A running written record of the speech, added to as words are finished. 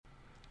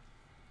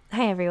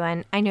Hi,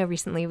 everyone. I know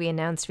recently we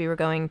announced we were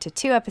going to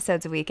 2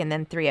 episodes a week and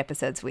then 3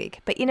 episodes a week.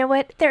 But you know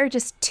what? There are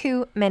just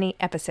too many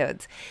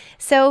episodes.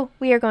 So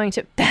we are going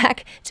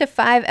back to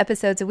 5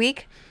 episodes a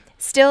week.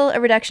 Still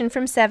a reduction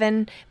from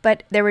 7,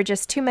 but there were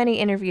just too many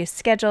interviews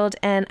scheduled,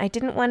 and I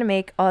didn't want to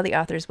make all the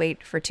authors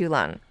wait for too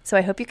long. So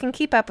I hope you can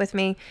keep up with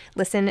me.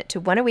 Listen to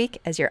 1 a week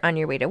as you're on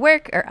your way to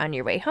work or on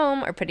your way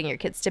home or putting your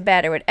kids to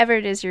bed or whatever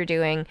it is you're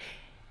doing.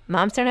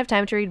 Moms Don't Have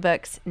Time to Read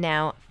Books,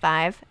 now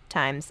 5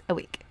 times a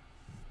week.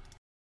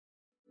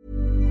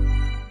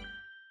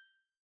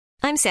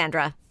 I'm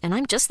Sandra, and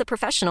I'm just the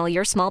professional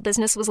your small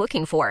business was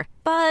looking for.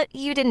 But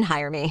you didn't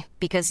hire me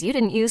because you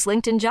didn't use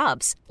LinkedIn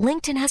Jobs.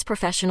 LinkedIn has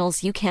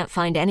professionals you can't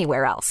find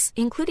anywhere else,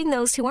 including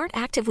those who aren't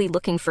actively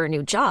looking for a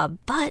new job,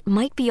 but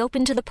might be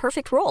open to the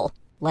perfect role,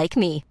 like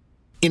me.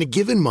 In a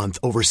given month,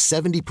 over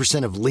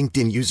 70% of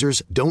LinkedIn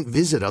users don't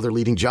visit other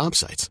leading job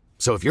sites.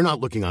 So if you're not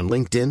looking on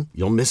LinkedIn,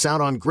 you'll miss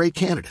out on great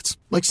candidates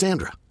like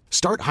Sandra.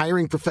 Start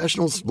hiring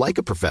professionals like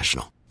a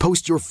professional.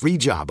 Post your free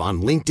job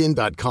on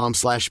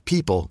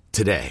linkedin.com/people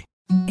today.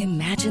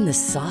 Imagine the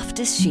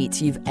softest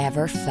sheets you've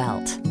ever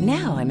felt.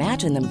 Now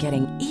imagine them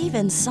getting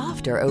even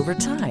softer over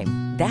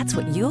time. That's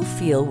what you'll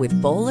feel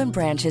with Boll &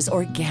 Branch's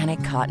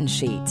organic cotton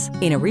sheets.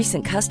 In a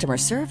recent customer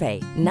survey,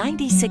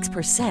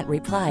 96%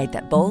 replied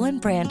that Boll &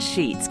 Branch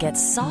sheets get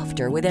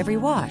softer with every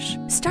wash.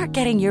 Start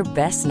getting your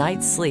best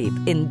night's sleep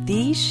in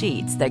these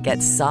sheets that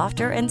get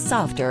softer and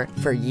softer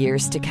for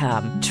years to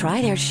come.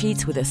 Try their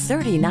sheets with a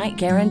 30-night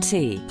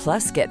guarantee.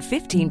 Plus, get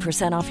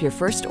 15% off your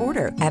first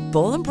order at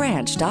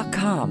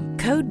bollandbranch.com.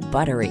 Code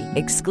BUTTERY.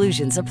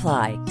 Exclusions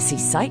apply. See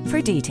site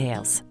for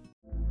details.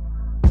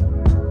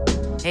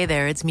 Hey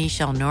there, it's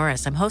Michelle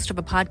Norris. I'm host of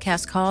a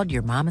podcast called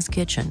Your Mama's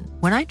Kitchen.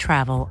 When I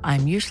travel,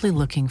 I'm usually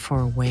looking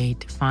for a way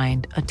to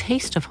find a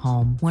taste of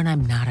home when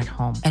I'm not at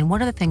home. And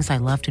one of the things I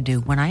love to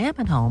do when I am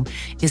at home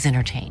is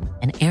entertain.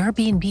 And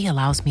Airbnb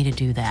allows me to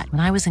do that.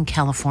 When I was in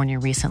California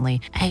recently,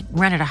 I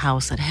rented a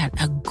house that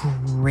had a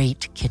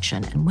great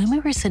kitchen. And when we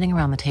were sitting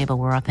around the table,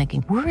 we were all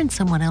thinking, we're in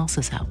someone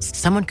else's house.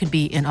 Someone could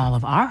be in all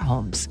of our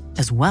homes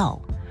as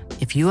well.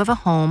 If you have a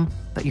home,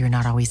 but you're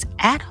not always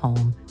at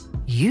home,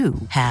 you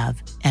have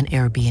an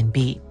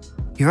Airbnb.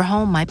 Your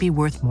home might be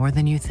worth more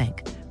than you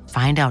think.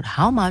 Find out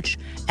how much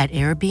at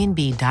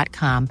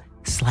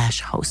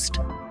airbnb.com/host.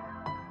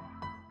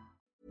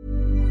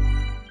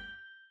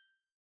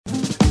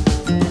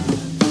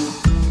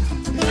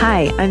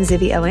 Hi, I'm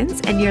Zibby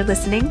Owens, and you're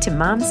listening to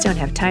Moms Don't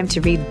Have Time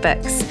to Read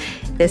Books.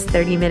 This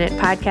 30-minute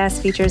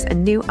podcast features a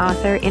new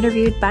author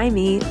interviewed by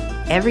me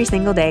every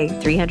single day,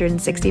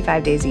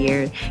 365 days a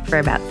year, for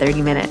about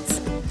 30 minutes.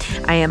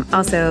 I am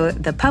also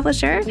the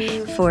publisher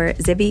for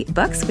Zibby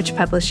Books, which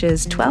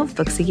publishes 12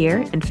 books a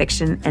year in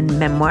fiction and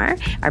memoir.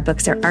 Our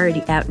books are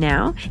already out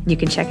now. You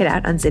can check it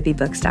out on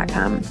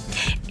zibbybooks.com.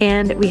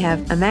 And we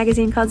have a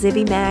magazine called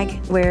Zibby Mag,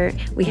 where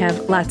we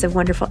have lots of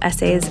wonderful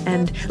essays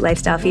and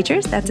lifestyle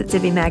features. That's at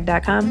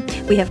zibbymag.com.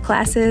 We have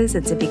classes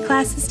at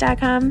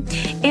zibbyclasses.com.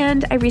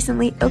 And I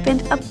recently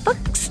opened a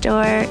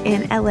bookstore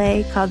in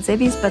LA called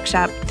Zibby's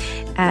Bookshop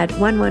at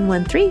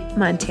 1113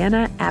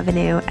 Montana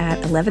Avenue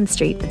at 11th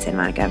Street in Santa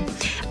Monica.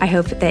 I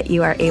hope that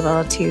you are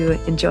able to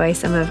enjoy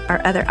some of our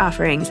other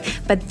offerings.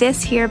 But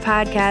this here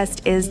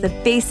podcast is the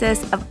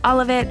basis of all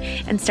of it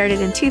and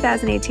started in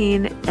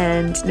 2018.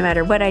 And no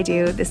matter what I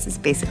do, this is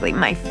basically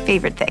my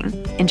favorite thing.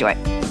 Enjoy.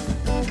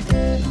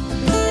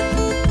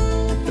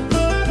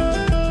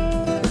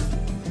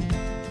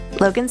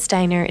 Logan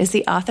Steiner is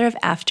the author of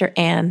After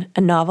Anne,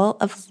 a novel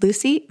of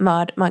Lucy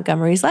Maud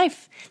Montgomery's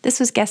life. This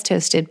was guest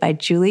hosted by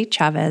Julie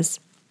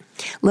Chavez.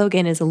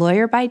 Logan is a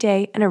lawyer by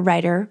day and a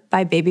writer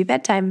by baby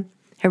bedtime.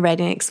 Her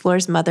writing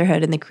explores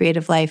motherhood and the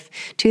creative life,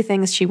 2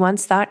 things she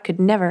once thought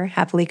could never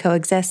happily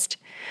coexist.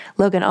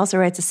 Logan also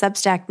writes a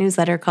Substack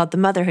newsletter called The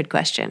Motherhood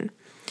Question.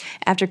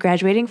 After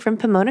graduating from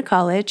Pomona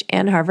College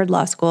and Harvard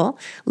Law School,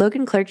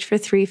 Logan clerked for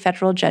 3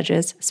 federal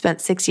judges,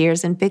 spent 6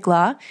 years in big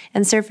law,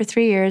 and served for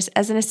 3 years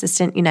as an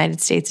assistant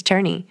United States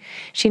attorney.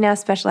 She now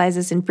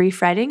specializes in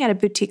brief writing at a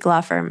boutique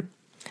law firm.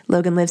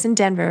 Logan lives in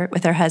Denver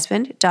with her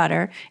husband,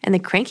 daughter, and the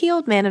cranky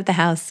old man of the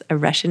house, a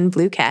Russian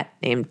blue cat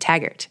named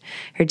Taggart.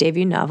 Her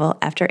debut novel,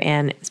 After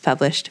Anne, is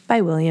published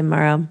by William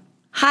Morrow.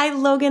 Hi,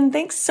 Logan.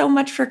 Thanks so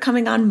much for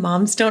coming on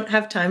Moms Don't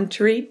Have Time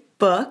to Read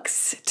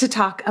Books to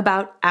talk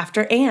about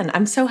After Anne.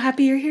 I'm so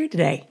happy you're here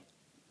today.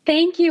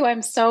 Thank you.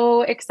 I'm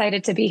so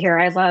excited to be here.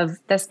 I love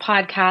this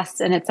podcast,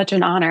 and it's such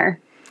an honor.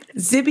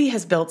 Zibby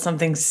has built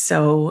something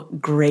so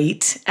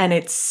great, and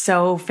it's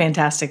so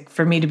fantastic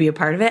for me to be a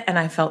part of it, and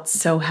I felt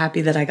so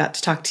happy that I got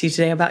to talk to you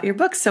today about your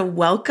book. So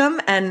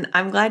welcome, and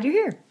I'm glad you're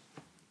here.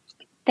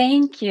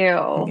 Thank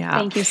you. Yeah.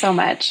 Thank you so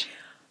much.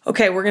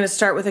 Okay, we're going to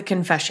start with a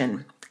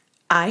confession.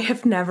 I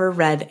have never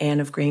read Anne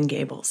of Green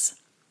Gables.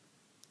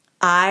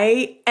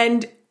 I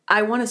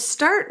want to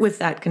start with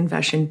that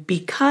confession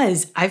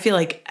because I feel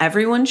like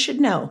everyone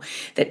should know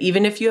that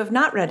even if you have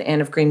not read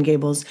Anne of Green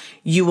Gables,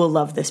 you will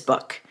love this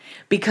book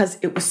because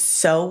it was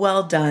so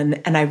well done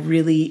and I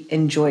really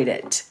enjoyed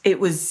it. It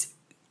was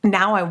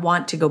now I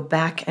want to go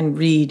back and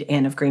read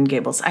Anne of Green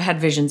Gables. I had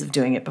visions of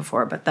doing it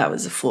before, but that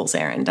was a fool's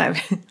errand.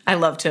 I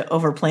love to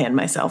overplan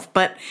myself.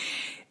 But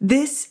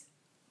this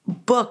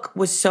book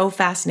was so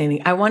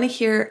fascinating. I want to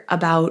hear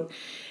about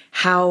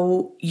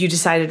how you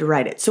decided to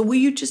write it. So will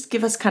you just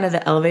give us kind of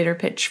the elevator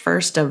pitch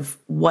first of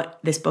what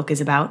this book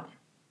is about?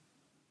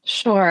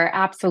 Sure,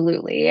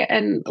 absolutely.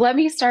 And let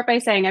me start by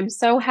saying I'm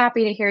so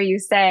happy to hear you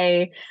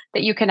say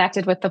that you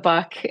connected with the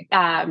book,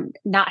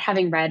 not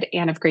having read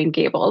Anne of Green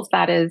Gables.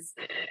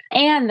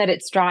 And that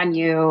it's drawn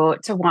you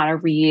to want to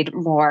read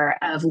more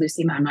of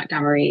Lucy Maud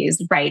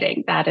Montgomery's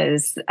writing. That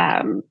is,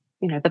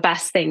 the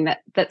best thing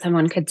that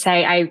someone could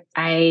say.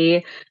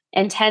 I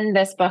intend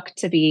this book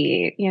to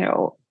be,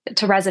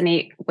 to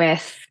resonate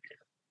with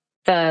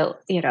the,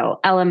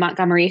 Ellen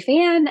Montgomery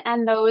fan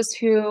and those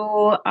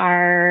who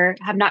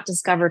have not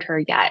discovered her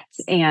yet.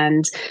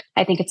 And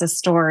I think it's a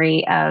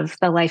story of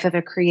the life of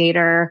a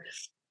creator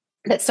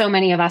that so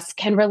many of us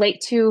can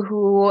relate to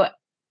who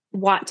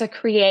want to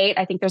create.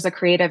 I think there's a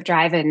creative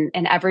drive in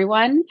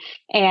everyone.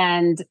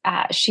 And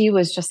she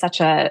was just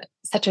such an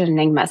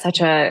enigma,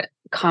 such a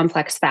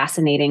complex,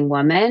 fascinating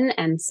woman.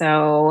 And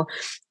so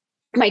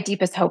my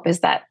deepest hope is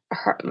that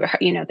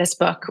this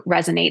book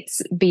resonates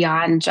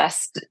beyond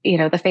just,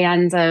 the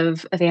fans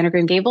of Anne of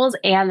Green Gables,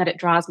 and that it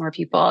draws more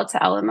people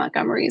to Ellen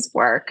Montgomery's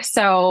work.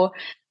 So,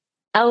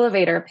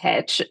 elevator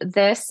pitch.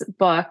 This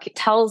book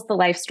tells the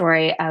life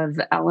story of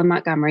Ellen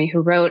Montgomery,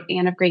 who wrote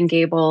Anne of Green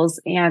Gables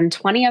and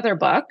 20 other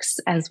books,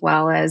 as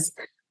well as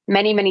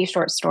many, many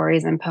short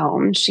stories and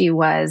poems. She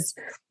was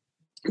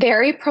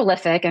very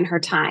prolific in her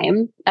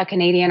time. A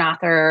Canadian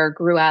author,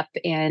 grew up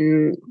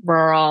in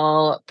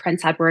rural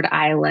Prince Edward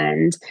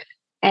Island,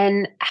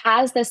 and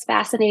has this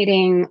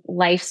fascinating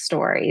life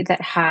story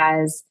that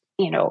has,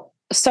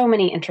 so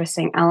many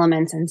interesting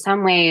elements. In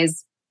some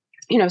ways,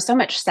 so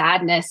much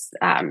sadness,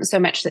 so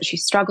much that she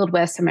struggled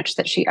with, so much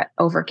that she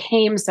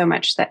overcame, so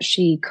much that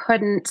she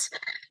couldn't.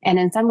 And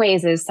in some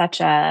ways is such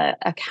a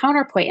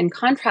counterpoint in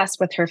contrast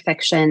with her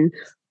fiction.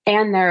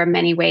 And there are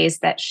many ways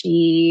that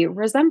she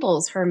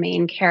resembles her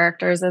main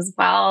characters as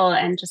well,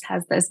 and just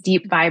has this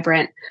deep,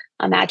 vibrant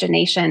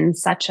imagination,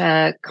 such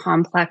a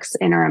complex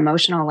inner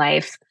emotional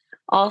life,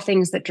 all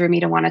things that drew me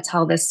to want to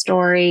tell this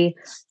story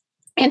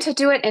and to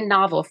do it in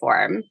novel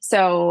form.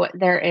 So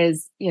there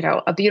is,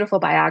 a beautiful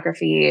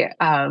biography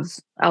of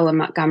Ellen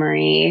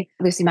Montgomery,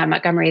 Lucy Maud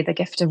Montgomery, The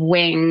Gift of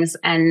Wings.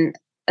 And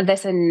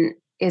this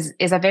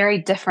is a very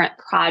different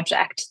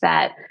project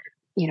that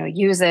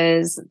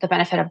uses the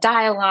benefit of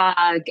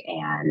dialogue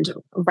and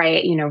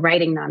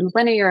writing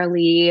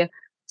non-linearly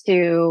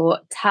to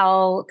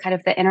tell kind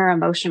of the inner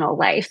emotional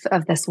life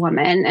of this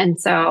woman. And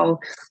so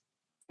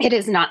it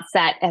is not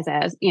set as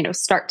a,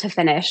 start to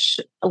finish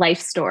life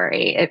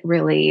story. It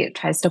really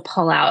tries to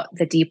pull out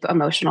the deep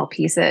emotional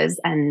pieces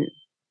and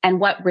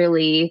what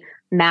really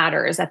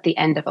matters at the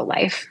end of a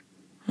life.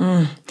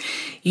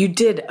 You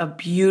did a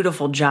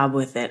beautiful job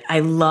with it.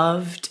 I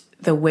loved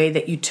the way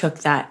that you took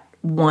that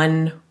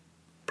one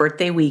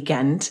birthday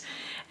weekend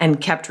and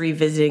kept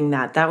revisiting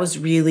that. That was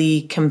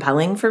really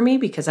compelling for me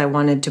because I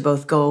wanted to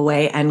both go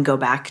away and go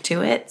back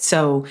to it.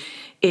 So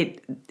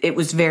it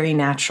was very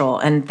natural,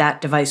 and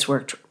that device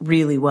worked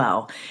really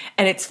well.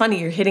 And it's funny,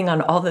 you're hitting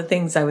on all the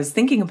things I was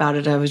thinking about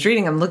it. I was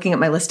reading, I'm looking at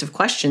my list of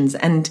questions,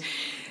 and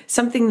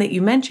something that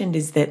you mentioned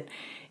is that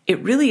it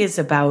really is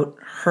about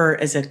her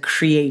as a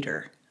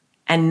creator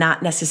and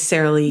not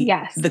necessarily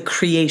the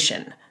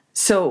creation.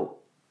 So,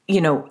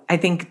 I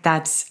think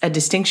that's a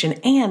distinction.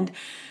 And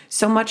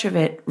so much of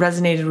it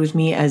resonated with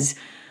me as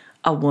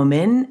a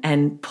woman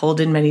and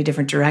pulled in many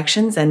different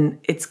directions. And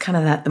it's kind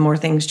of that the more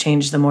things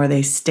change, the more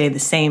they stay the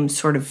same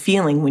sort of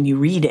feeling when you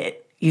read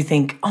it. You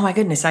think, oh my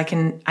goodness, I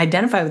can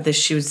identify with this.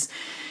 She was,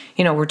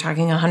 we're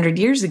talking 100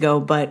 years ago,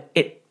 but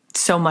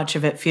so much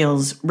of it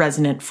feels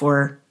resonant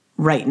for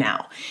right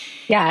now.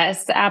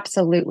 Yes,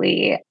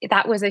 absolutely.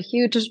 That was a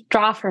huge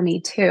draw for me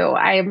too.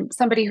 I'm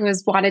somebody who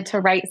has wanted to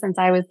write since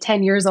I was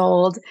 10 years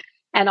old,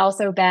 and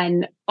also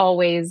been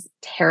always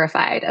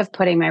terrified of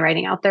putting my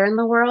writing out there in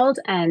the world.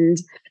 And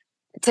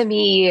to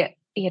me,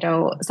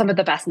 some of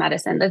the best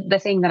medicine, the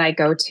thing that I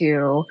go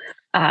to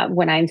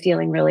when I'm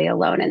feeling really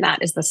alone, and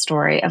that is the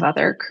story of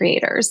other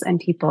creators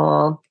and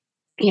people,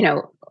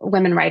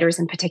 women writers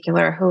in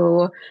particular,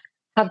 who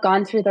have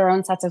gone through their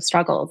own sets of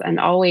struggles, and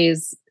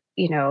always,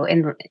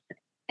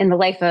 in the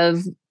life of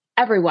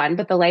everyone,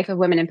 but the life of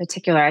women in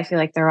particular, I feel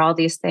like there are all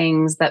these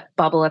things that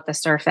bubble at the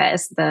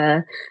surface,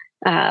 the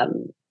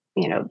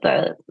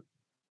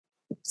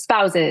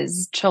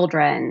spouses,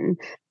 children,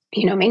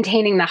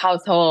 maintaining the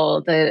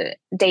household, the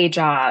day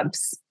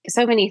jobs,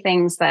 so many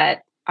things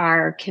that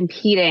are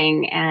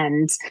competing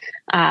and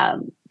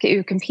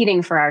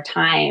competing for our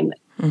time.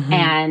 Mm-hmm.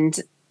 And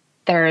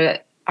there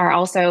are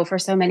also, for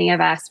so many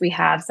of us, we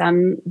have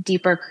some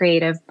deeper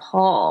creative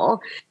pull.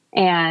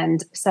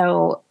 And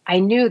so I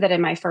knew that in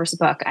my first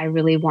book, I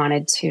really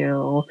wanted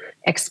to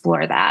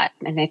explore that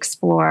and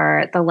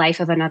explore the life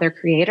of another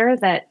creator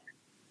that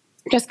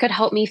just could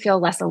help me feel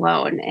less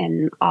alone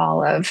in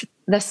all of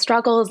the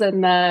struggles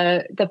and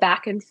the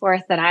back and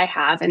forth that I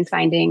have in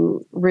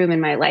finding room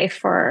in my life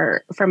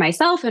for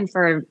myself and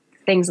for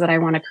things that I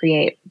want to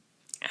create.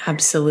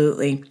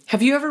 Absolutely.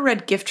 Have you ever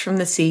read Gift from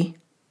the Sea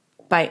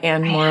by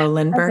Anne Morrow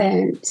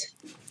Lindbergh?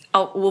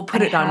 Oh, we'll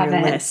put it on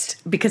your list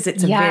because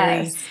it's a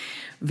very,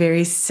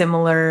 very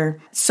similar,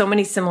 so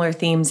many similar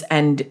themes.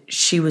 And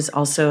she was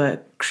also a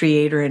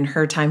creator in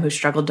her time who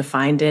struggled to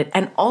find it.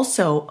 And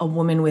also a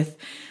woman with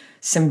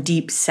some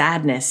deep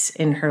sadness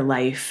in her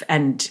life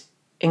and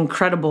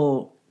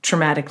incredible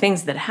traumatic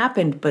things that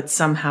happened, but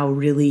somehow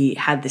really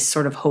had this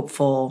sort of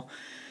hopeful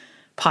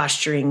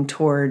posturing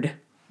toward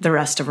the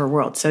rest of her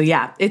world. So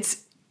yeah,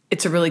 it's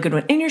a really good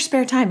one. In your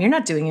spare time, you're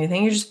not doing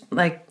anything. You're just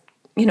like,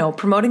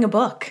 promoting a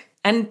book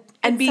and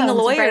being a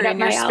lawyer in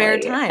your spare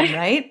time,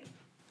 right?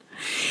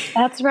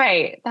 That's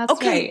right.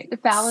 That's right.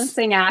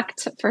 Balancing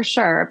act for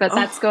sure, but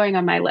that's going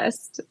on my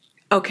list.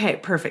 Okay,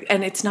 perfect.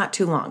 And it's not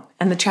too long.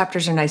 And the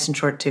chapters are nice and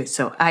short too.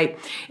 So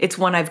it's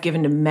one I've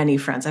given to many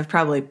friends. I've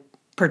probably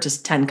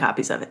purchased 10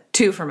 copies of it.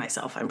 2 for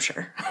myself, I'm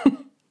sure.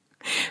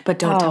 But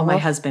don't tell my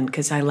husband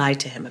because I lie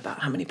to him about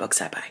how many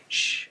books I buy.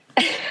 Shh.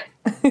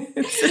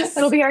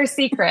 It'll be our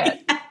secret.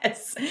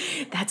 Yes.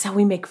 That's how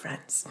we make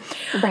friends.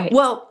 Right.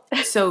 Well,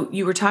 so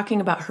you were talking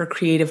about her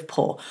creative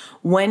pull.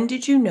 When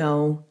did you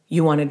know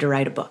you wanted to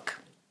write a book?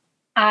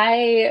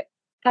 I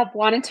have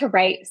wanted to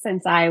write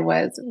since I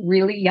was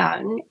really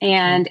young.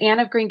 And Anne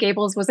of Green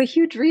Gables was a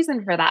huge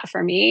reason for that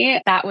for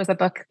me. That was a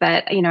book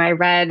that, I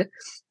read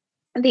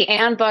the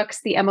Anne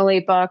books, the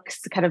Emily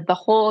books, kind of the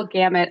whole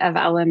gamut of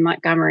Ellen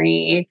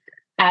Montgomery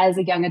as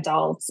a young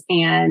adult.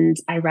 And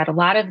I read a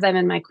lot of them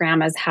in my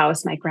grandma's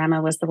house. My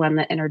grandma was the one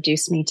that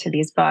introduced me to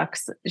these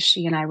books.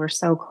 She and I were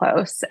so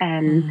close.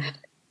 And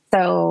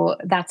so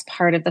that's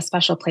part of the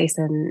special place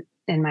in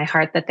my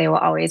heart that they will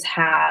always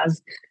have.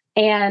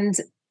 And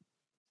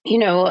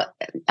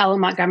Ellen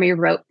Montgomery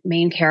wrote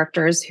main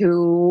characters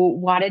who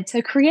wanted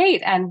to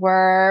create and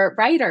were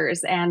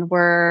writers and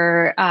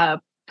were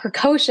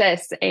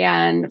precocious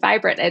and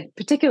vibrant. And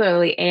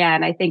particularly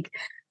Anne, I think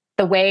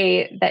the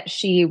way that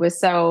she was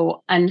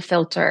so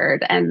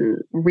unfiltered and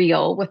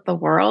real with the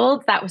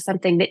world, that was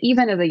something that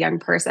even as a young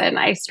person,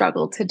 I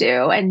struggled to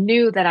do and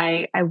knew that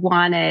I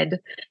wanted,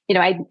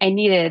 I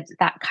needed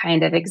that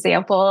kind of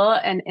example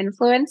and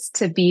influence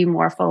to be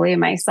more fully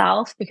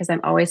myself, because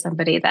I'm always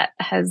somebody that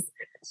has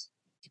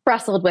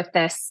wrestled with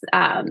this,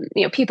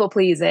 people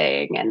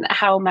pleasing and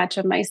how much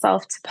of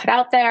myself to put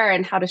out there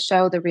and how to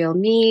show the real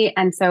me.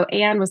 And so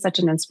Anne was such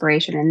an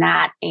inspiration in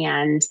that,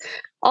 and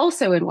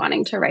also in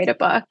wanting to write a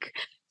book.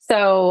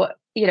 So,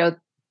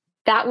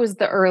 that was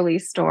the early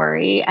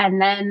story. And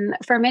then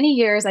for many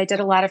years, I did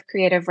a lot of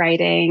creative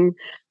writing.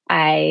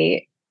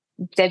 I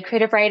did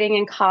creative writing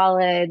in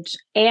college,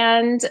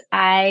 and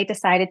I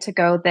decided to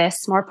go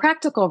this more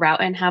practical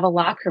route and have a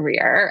law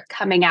career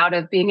coming out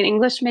of being an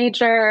English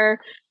major.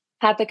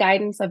 Had the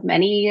guidance of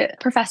many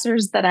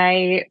professors that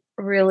I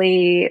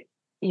really,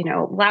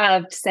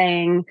 loved,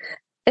 saying,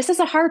 this is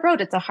a hard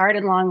road. It's a hard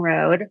and long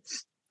road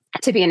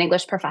to be an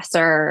English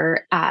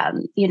professor.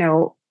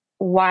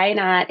 Why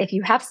not, if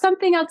you have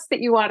something else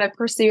that you want to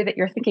pursue that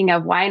you're thinking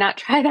of, why not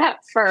try that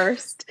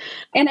first?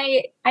 And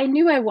I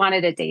knew I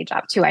wanted a day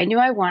job too. I knew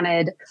I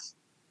wanted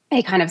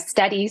a kind of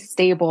steady,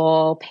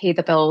 stable, pay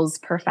the bills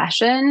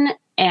profession.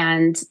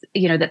 And,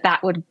 that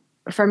would,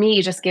 for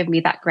me, just give me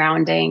that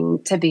grounding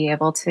to be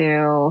able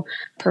to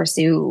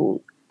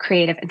pursue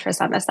creative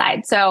interests on the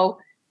side. So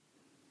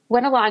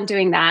went along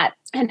doing that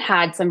and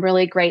had some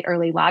really great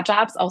early law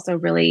jobs, also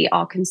really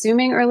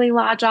all-consuming early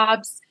law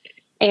jobs.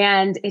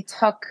 And it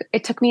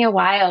took me a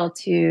while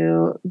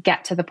to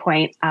get to the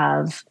point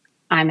of,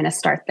 I'm going to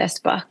start this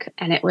book.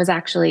 And it was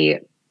actually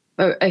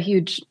a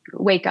huge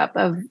wake up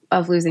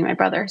of losing my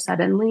brother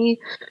suddenly.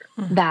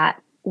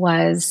 That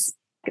was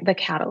the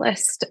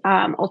catalyst,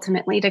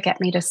 ultimately, to get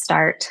me to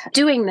start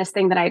doing this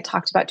thing that I had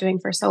talked about doing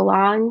for so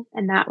long.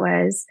 And that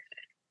was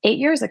 8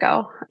 years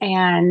ago.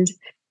 And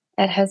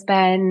it has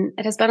been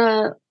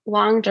a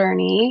long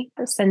journey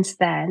since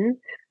then,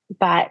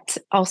 but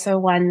also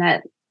one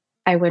that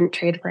I wouldn't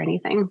trade for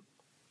anything.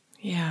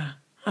 Yeah.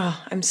 Oh,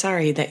 I'm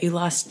sorry that you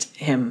lost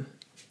him,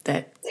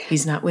 that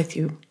he's not with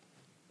you.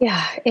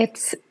 Yeah,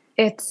 it's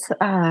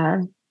a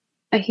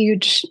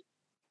huge,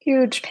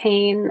 huge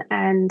pain.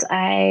 And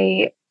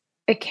I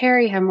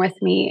carry him with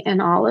me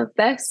in all of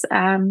this.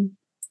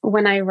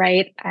 When I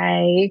write,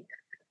 I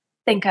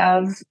think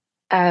of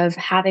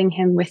having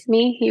him with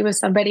me. He was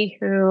somebody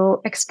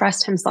who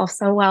expressed himself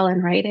so well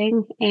in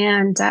writing.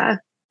 And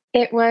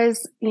it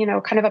was,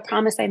 kind of a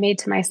promise I made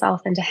to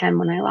myself and to him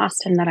when I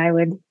lost him, that I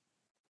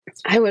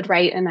would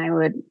write and I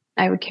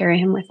would carry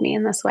him with me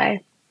in this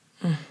way.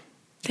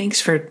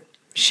 Thanks for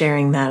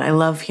sharing that. I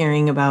love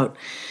hearing about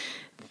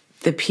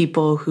the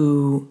people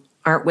who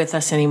aren't with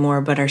us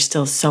anymore, but are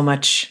still so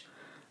much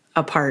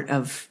a part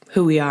of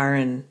who we are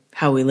and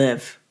how we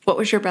live. What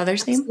was your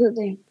brother's name?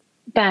 Absolutely.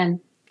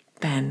 Ben.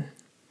 Ben.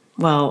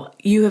 Well,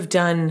 you have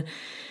done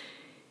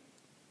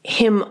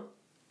him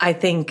I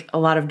think, a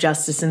lot of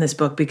justice in this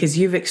book because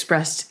you've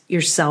expressed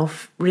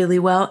yourself really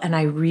well. And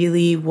I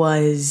really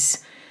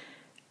was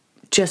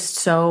just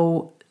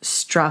so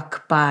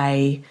struck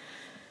by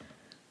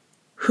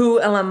who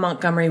L.M.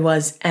 Montgomery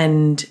was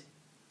and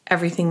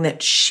everything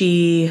that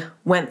she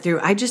went through.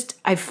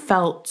 I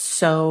felt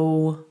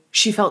so,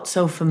 she felt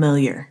so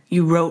familiar.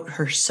 You wrote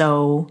her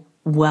so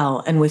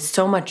well and with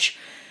so much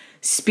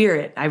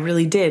spirit. I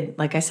really did.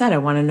 Like I said, I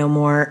want to know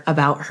more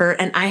about her.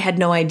 And I had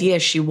no idea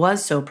she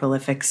was so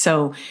prolific.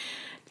 So,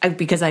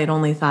 because I had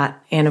only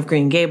thought Anne of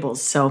Green Gables.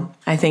 So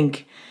I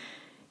think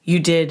you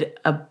did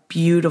a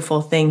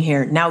beautiful thing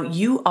here. Now,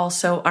 you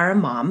also are a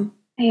mom.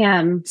 I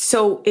am.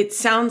 So it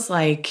sounds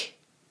like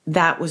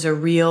that was a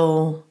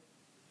real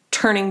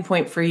turning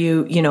point for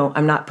you. You know,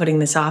 I'm not putting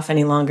this off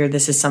any longer.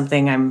 This is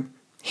something I'm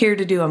here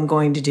to do. I'm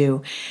going to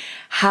do.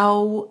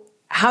 How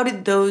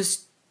did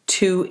those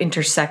two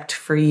intersect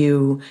for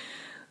you?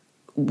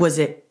 Was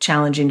it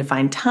challenging to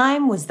find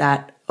time? Was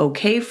that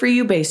okay for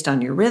you based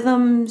on your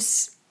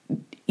rhythms?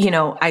 You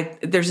know,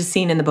 there's a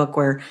scene in the book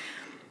where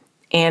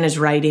Anne is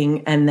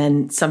writing and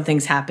then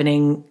something's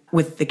happening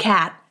with the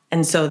cat.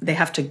 And so they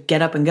have to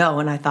get up and go.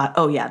 And I thought,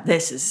 oh yeah,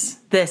 this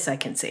I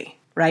can see,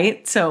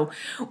 right? So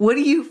what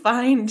do you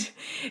find?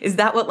 Is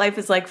that what life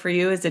is like for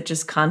you? Is it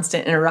just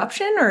constant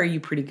interruption or are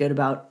you pretty good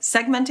about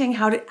segmenting?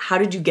 How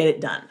did you get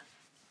it done?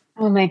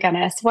 Oh my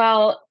goodness.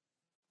 Well,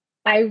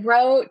 I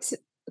wrote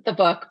the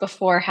book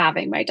before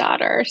having my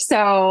daughter.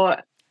 So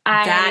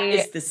that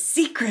is the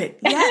secret.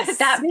 Yes.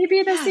 That may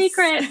be the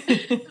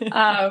secret.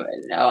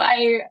 No,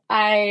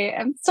 I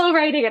am still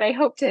writing and I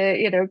hope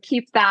to,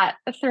 keep that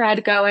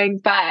thread going.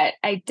 But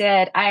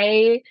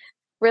I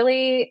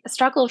really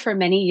struggled for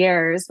many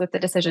years with the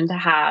decision to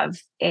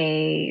have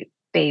a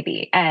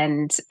baby.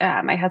 And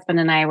my husband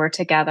and I were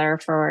together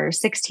for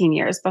 16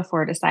 years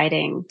before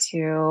deciding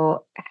to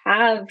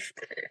have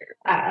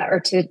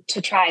or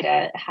to try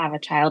to have a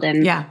child.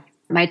 And yeah.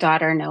 My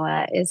daughter,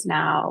 Noah, is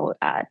now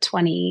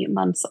 20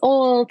 months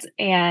old.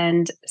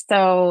 And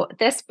so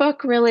this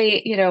book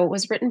really,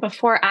 was written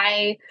before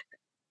I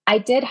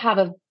did have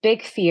a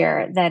big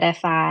fear that if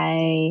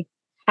I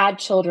had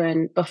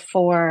children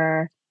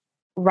before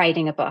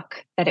writing a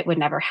book, that it would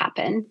never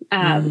happen.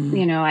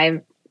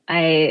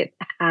 I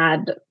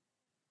had,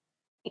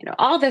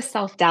 all this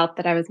self-doubt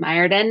that I was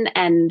mired in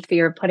and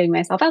fear of putting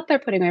myself out there,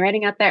 putting my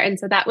writing out there. And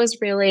so that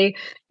was really,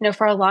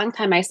 for a long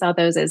time, I saw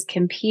those as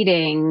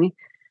competing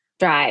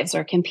drives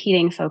or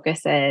competing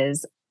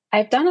focuses.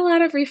 I've done a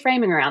lot of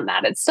reframing around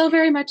that. It's still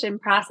very much in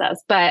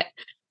process, but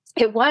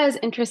it was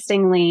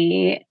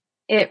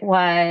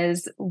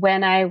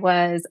when I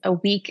was a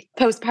week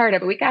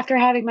postpartum, a week after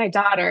having my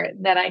daughter,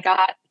 that I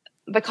got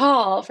the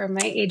call from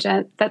my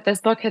agent that this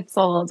book had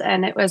sold.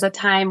 And it was a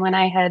time when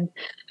I had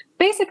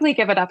basically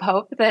given up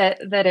hope that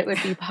it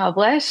would be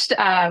published.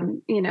 There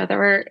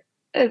were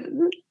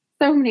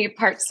so many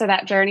parts to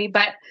that journey,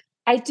 but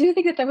I do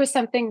think that there was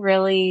something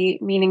really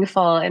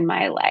meaningful in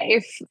my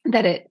life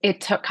that it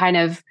took kind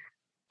of,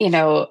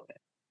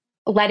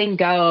 letting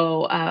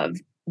go of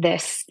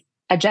this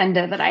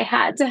agenda that I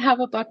had to have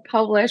a book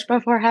published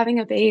before having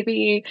a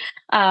baby,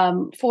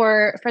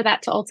 for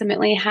that to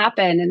ultimately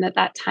happen. And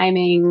that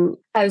timing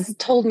has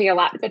told me a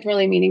lot, been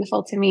really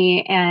meaningful to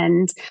me.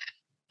 And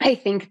I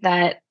think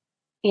that,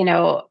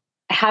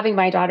 having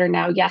my daughter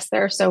now, yes,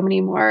 there are so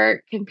many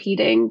more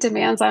competing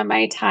demands on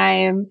my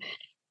time.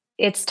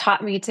 It's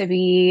taught me to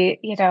be,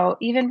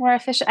 even more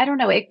efficient. I don't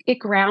know. It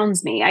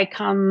grounds me. I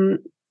come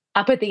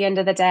up at the end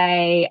of the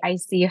day, I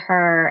see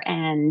her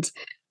and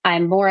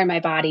I'm more in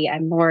my body.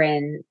 I'm more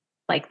in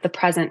like the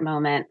present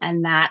moment.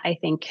 And that I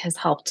think has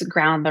helped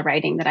ground the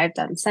writing that I've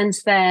done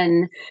since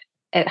then.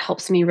 It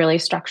helps me really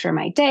structure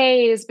my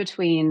days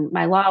between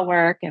my law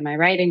work and my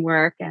writing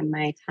work and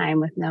my time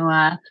with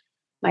Noah,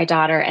 my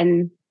daughter.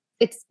 And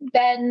it's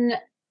been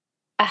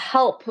a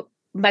help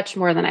much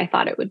more than I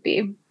thought it would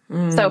be.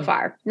 So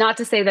far. Not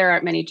to say there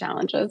aren't many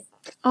challenges.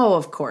 Oh,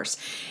 of course.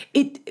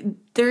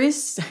 There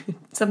is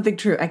something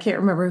true. I can't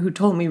remember who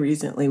told me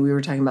recently. We were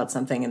talking about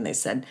something and they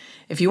said,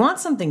 if you want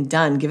something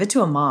done, give it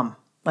to a mom.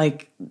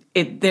 Like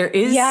there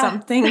is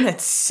something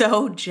that's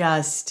so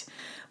just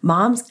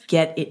moms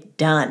get it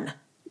done.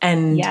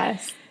 And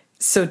yes.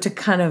 So to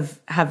kind of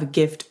have a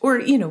gift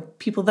or,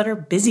 people that are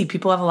busy,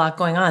 people have a lot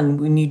going on.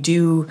 When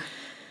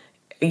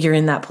you're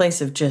in that place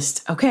of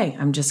just, okay,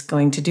 I'm just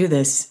going to do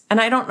this. And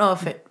I don't know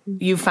if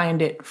you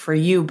find it for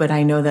you, but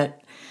I know that,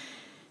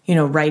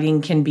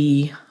 writing can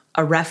be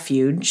a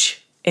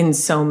refuge in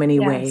so many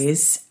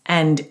ways.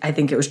 And I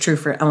think it was true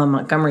for L.M.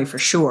 Montgomery for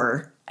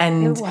sure.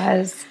 And it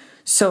was.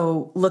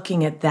 So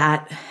looking at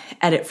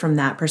it from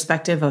that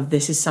perspective of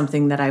this is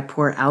something that I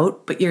pour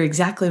out, but you're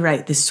exactly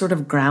right. This sort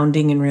of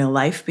grounding in real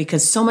life,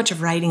 because so much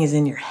of writing is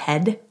in your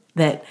head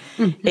that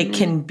it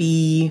can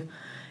be.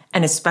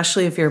 And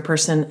especially if you're a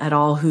person at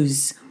all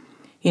who's,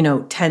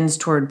 tends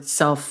toward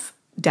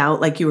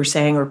self-doubt, like you were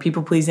saying, or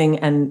people-pleasing.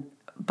 And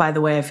by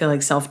the way, I feel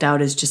like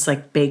self-doubt is just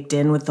like baked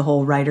in with the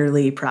whole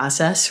writerly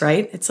process,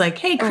 right? It's like,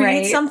 hey,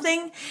 create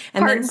something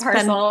and then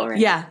spend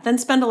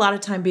a lot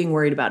of time being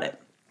worried about it.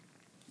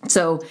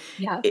 So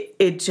Yeah.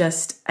 it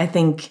just, I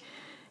think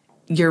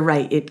you're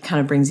right. It kind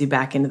of brings you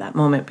back into that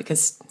moment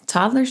because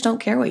toddlers don't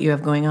care what you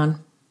have going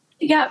on.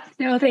 Yeah,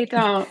 no, they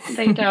don't.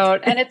 They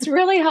don't. And it's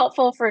really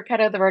helpful for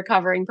kind of the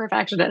recovering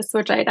perfectionists,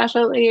 which I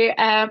definitely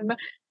am,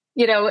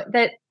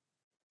 I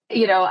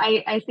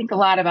think a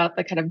lot about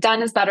the kind of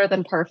done is better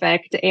than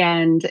perfect.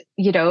 And,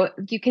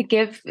 you could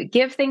give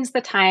things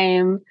the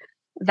time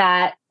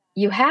that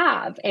you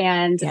have.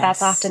 And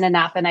that's often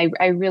enough. And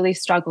I really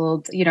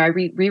struggled, I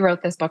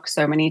rewrote this book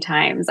so many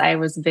times. I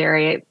was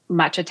very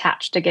much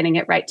attached to getting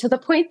it right, to the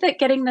point that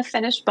getting the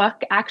finished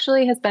book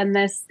actually has been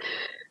this.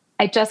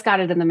 I just got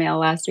it in the mail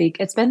last week.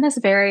 It's been this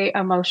very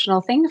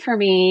emotional thing for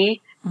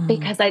me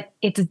because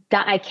it's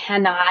done. I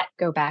cannot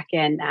go back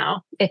in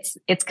now. It's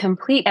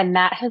complete. And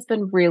that has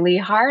been really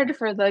hard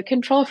for the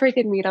control freak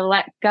in me to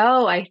let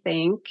go, I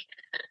think.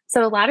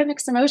 So a lot of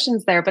mixed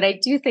emotions there, but I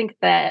do think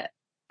that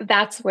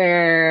that's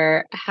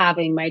where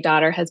having my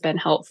daughter has been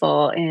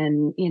helpful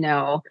in,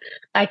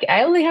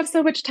 I only have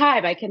so much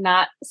time. I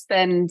cannot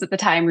spend the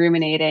time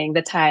ruminating,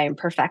 the time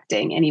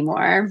perfecting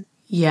anymore.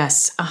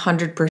 Yes,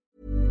 100%.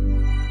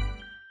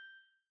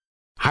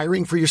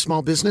 Hiring for your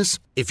small business?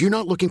 If you're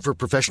not looking for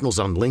professionals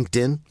on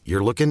LinkedIn,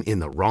 you're looking in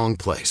the wrong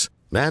place.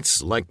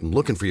 That's like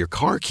looking for your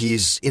car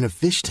keys in a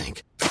fish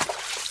tank.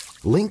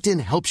 LinkedIn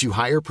helps you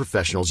hire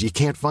professionals you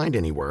can't find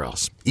anywhere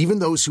else, even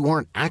those who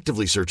aren't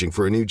actively searching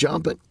for a new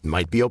job but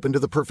might be open to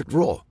the perfect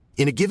role.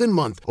 In a given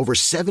month, over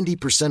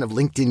 70% of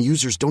LinkedIn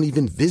users don't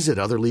even visit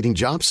other leading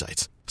job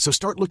sites. So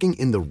start looking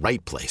in the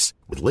right place.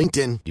 With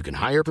LinkedIn, you can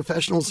hire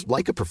professionals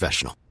like a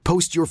professional.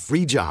 Post your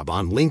free job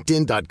on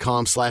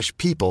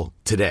linkedin.com/people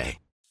today.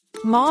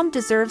 Mom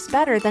deserves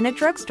better than a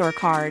drugstore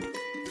card.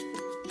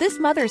 This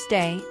Mother's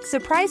Day,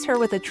 surprise her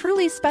with a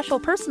truly special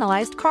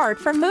personalized card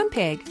from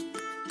Moonpig.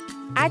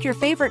 Add your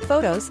favorite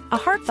photos, a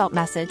heartfelt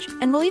message,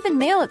 and we'll even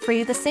mail it for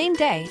you the same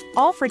day,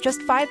 all for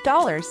just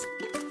 $5.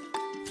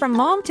 From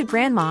mom to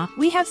grandma,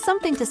 we have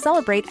something to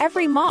celebrate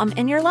every mom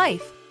in your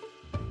life.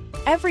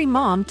 Every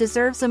mom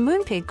deserves a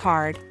Moonpig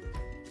card.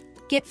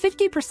 Get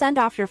 50%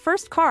 off your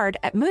first card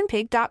at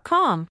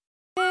moonpig.com.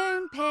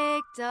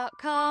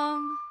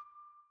 Moonpig.com.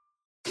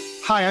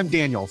 Hi, I'm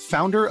Daniel,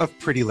 founder of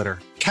Pretty Litter.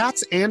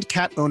 Cats and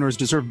cat owners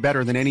deserve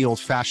better than any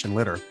old-fashioned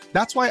litter.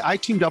 That's why I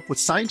teamed up with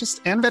scientists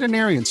and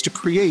veterinarians to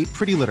create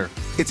Pretty Litter.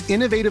 Its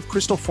innovative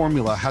crystal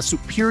formula has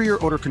superior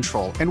odor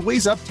control and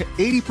weighs up to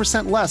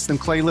 80% less than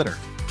clay litter.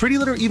 Pretty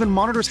Litter even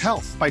monitors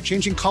health by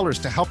changing colors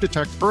to help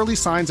detect early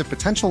signs of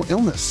potential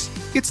illness.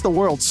 It's the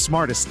world's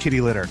smartest kitty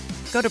litter.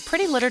 Go to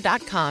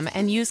prettylitter.com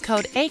and use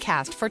code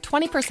ACAST for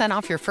 20%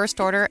 off your first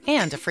order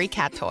and a free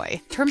cat toy.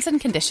 Terms and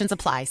conditions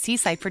apply. See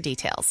site for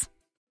details.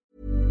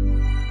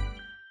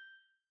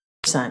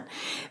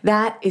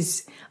 That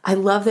is, I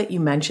love that you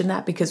mentioned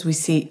that because we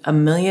see a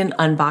million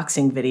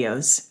unboxing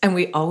videos and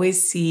we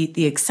always see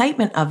the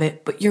excitement of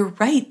it. But you're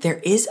right, there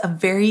is a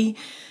very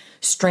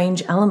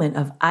strange element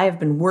of I have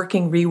been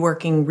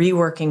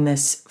reworking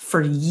this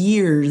for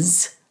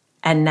years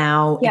and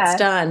now it's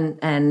done.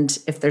 And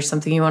if there's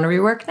something you want to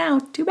rework now,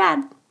 too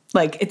bad.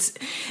 Like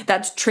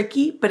that's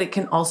tricky, but it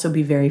can also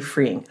be very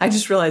freeing. I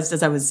just realized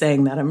as I was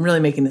saying that I'm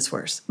really making this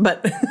worse,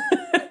 but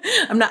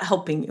I'm not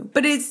helping you,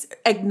 but it's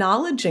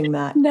acknowledging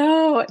that.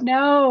 No,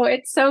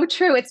 it's so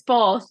true. It's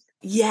both.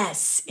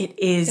 Yes, it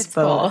is it's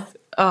both.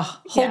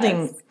 Oh,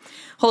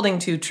 holding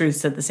two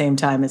truths at the same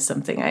time is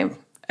something I'm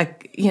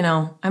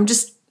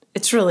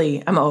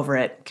over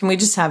it. Can we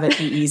just have it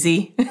be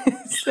easy?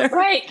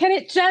 Right. Can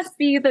it just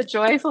be the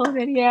joyful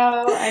video?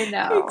 I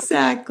know.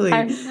 Exactly.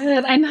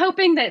 I'm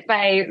hoping that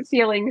by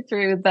feeling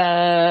through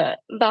the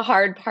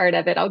hard part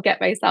of it, I'll get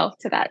myself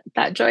to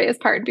that joyous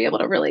part and be able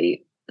to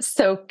really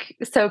soak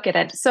it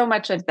in. So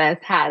much of this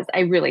I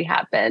really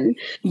have been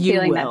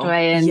feeling that joy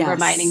and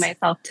reminding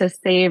myself to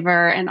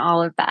savor and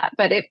all of that.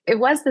 But it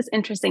was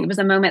it was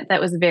a moment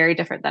that was very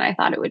different than I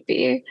thought it would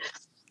be.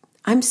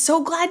 I'm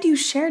so glad you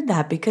shared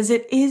that because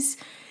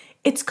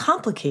it's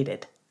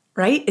complicated,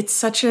 right?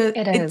 It's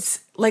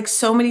like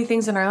so many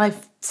things in our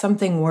life,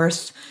 something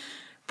worth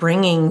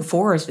bringing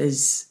forth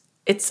it's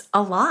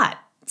a lot.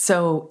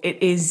 So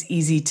it is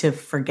easy to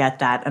forget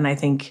that. And I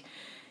think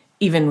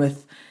even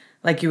with,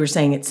 like you were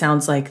saying, it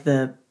sounds like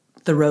the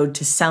road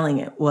to selling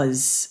it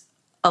was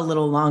a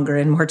little longer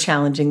and more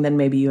challenging than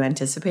maybe you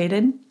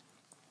anticipated.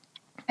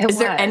 Is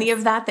there any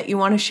of that you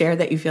want to share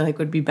that you feel like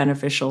would be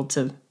beneficial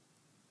to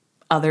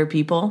other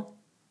people?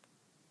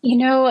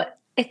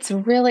 It's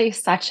really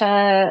such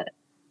a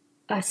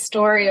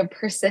story of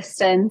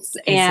persistence.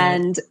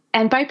 And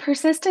by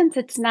persistence,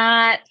 it's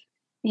not,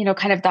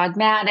 kind of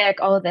dogmatic,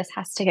 oh, this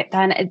has to get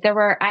done.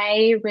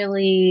 I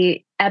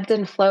really ebbed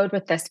and flowed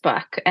with this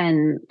book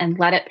and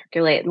let it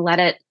percolate and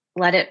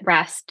let it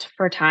rest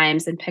for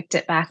times and picked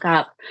it back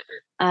up.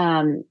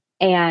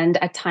 And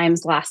at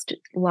times lost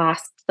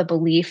the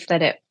belief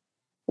that it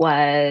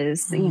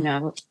was,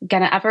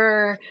 gonna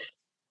ever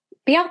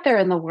be out there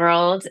in the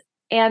world.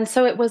 And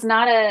so it was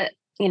not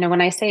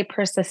when I say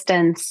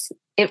persistence,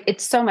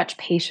 it's so much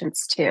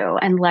patience too,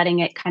 and letting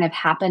it kind of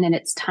happen in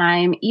its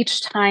time.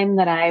 Each time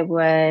that I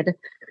would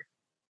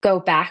go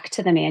back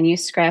to the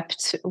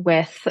manuscript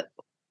with,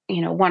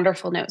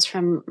 wonderful notes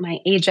from my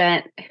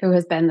agent, who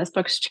has been this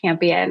book's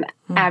champion,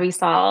 Abby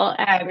Saul.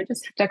 I would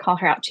just have to call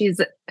her out. She's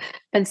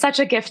been such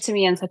a gift to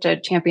me and such a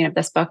champion of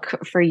this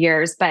book for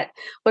years, but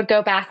would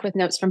go back with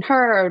notes from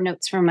her or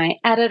notes from my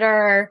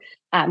editor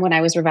when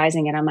I was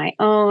revising it on my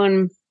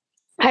own.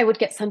 I would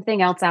get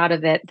something else out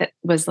of it that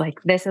was like,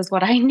 this is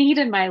what I need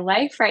in my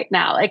life right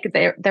now. Like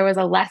there was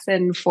a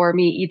lesson for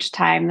me each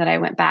time that I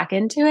went back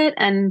into it.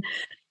 And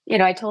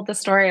I told the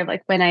story of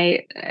like when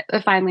I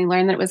finally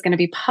learned that it was going to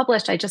be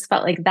published, I just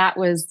felt like that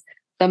was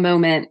the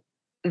moment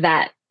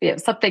that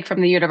something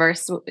from the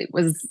universe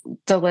was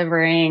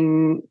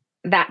delivering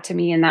that to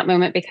me in that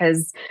moment,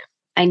 because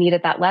I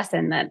needed that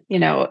lesson that,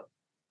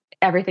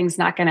 everything's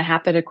not going to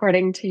happen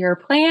according to your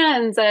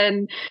plans.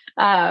 And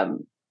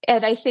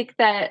I think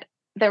that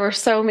there were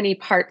so many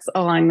parts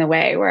along the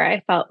way where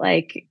I felt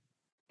like,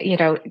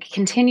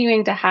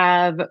 continuing to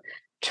have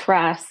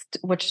trust,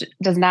 which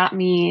does not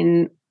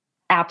mean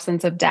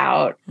absence of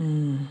doubt,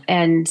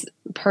 and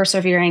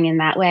persevering in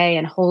that way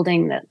and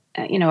holding that,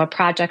 a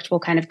project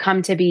will kind of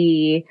come to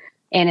be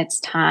in its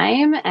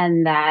time,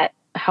 and that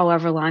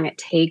however long it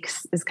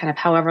takes is kind of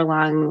however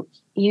long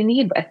you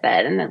need with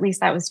it. And at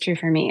least that was true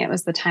for me. It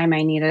was the time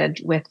I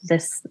needed with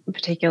this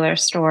particular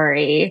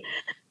story.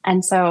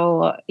 And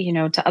so,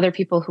 to other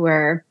people who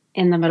are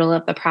in the middle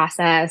of the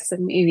process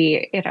and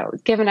maybe,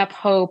 giving up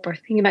hope or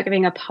thinking about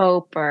giving up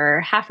hope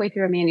or halfway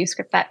through a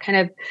manuscript, that kind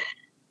of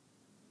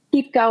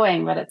keep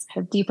going, but it's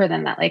kind of deeper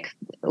than that. Like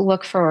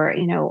look for,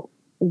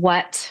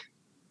 what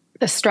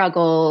the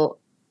struggle,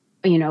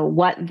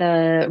 what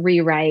the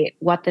rewrite,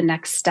 what the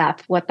next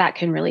step, what that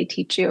can really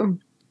teach you.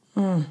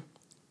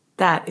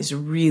 That is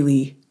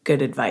really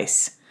good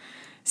advice.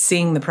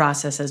 Seeing the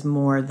process as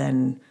more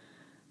than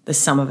the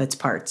sum of its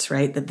parts,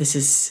 right? That this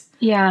is,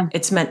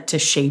 it's meant to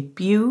shape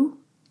you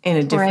in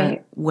a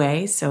different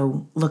way.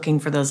 So looking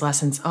for those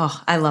lessons.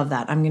 Oh, I love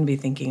that. I'm going to be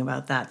thinking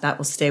about that. That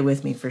will stay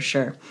with me for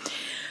sure.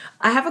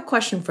 I have a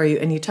question for you,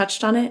 and you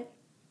touched on it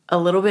a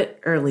little bit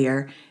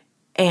earlier.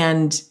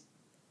 And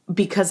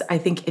because I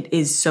think it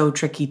is so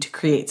tricky to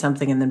create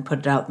something and then put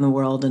it out in the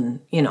world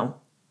and,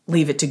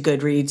 leave it to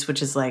Goodreads,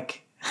 which is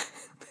like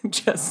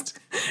just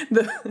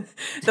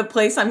the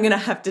place I'm going to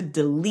have to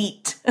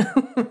delete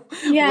when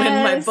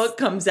my book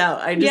comes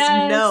out. I just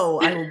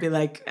know I will be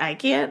like,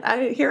 here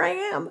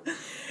I am.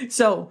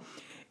 So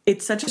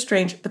it's such a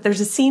strange, but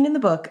there's a scene in the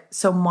book.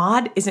 So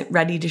Maud isn't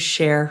ready to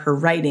share her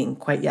writing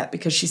quite yet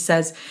because she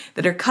says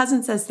that her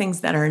cousin says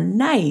things that are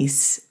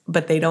nice,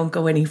 but they don't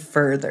go any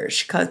further.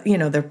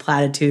 They're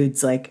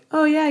platitudes like,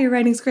 oh yeah, your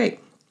writing's great.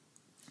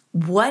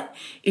 What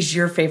is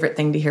your favorite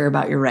thing to hear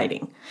about your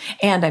writing?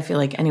 And I feel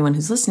like anyone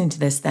who's listening to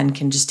this then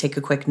can just take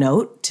a quick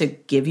note to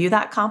give you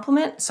that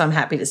compliment. So I'm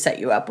happy to set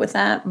you up with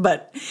that.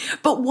 But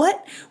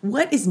what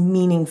is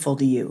meaningful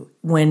to you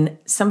when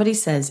somebody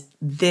says,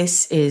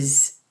 this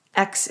is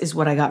X is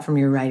what I got from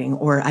your writing,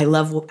 or I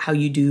love how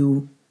you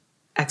do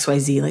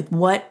XYZ? Like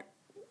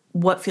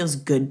what feels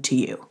good to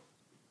you?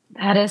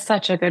 That is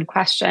such a good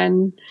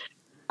question.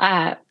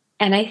 And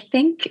I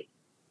think,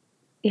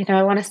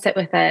 I want to sit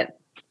with it.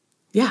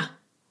 Yeah.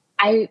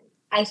 I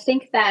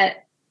think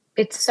that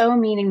it's so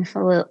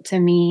meaningful to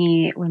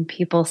me when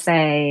people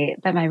say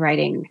that my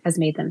writing has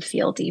made them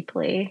feel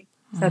deeply.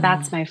 So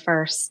that's my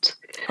first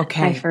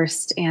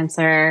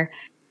answer.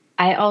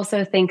 I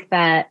also think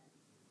that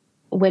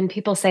when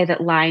people say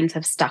that lines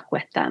have stuck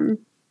with them,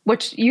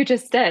 which you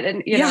just did,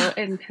 and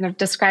in kind of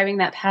describing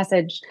that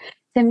passage,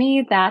 to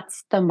me,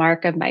 that's the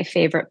mark of my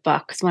favorite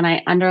books. When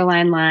I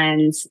underline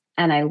lines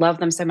and I love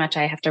them so much,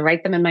 I have to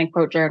write them in my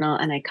quote journal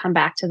and I come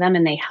back to them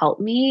and they help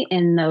me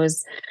in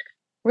those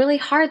really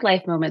hard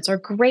life moments or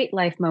great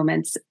life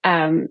moments.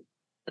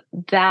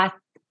 That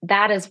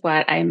is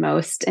what I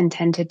most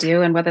intend to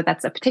do. And whether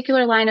that's a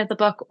particular line of the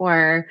book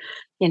or,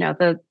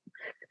 the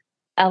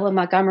Ella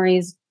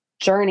Montgomery's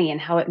journey and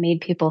how it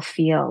made people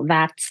feel,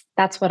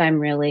 that's what I'm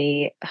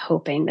really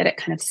hoping, that it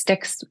kind of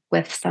sticks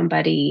with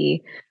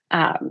somebody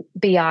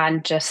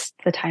beyond just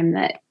the time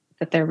that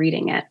they're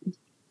reading it.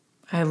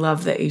 I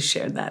love that you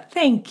shared that.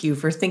 Thank you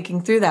for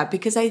thinking through that,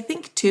 because I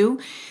think too,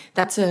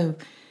 that's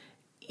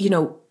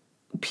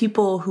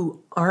people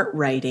who aren't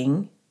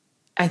writing,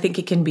 I think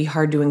it can be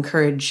hard to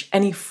encourage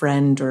any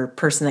friend or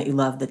person that you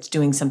love that's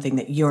doing something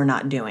that you're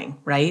not doing,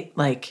 right?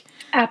 Like,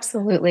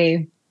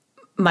 absolutely.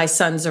 My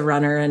son's a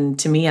runner, and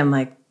to me, I'm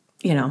like,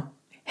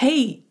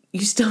 hey,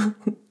 you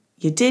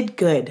did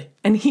good.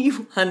 And he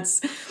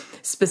wants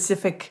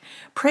specific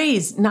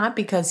praise, not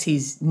because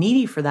he's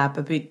needy for that,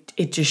 but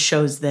it just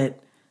shows that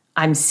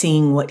I'm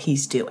seeing what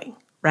he's doing,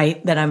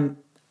 right? That I'm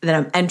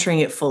entering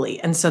it fully.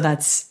 And so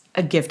that's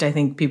a gift I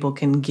think people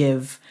can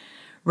give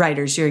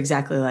writers. You're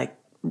exactly right.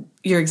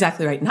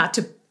 Not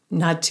to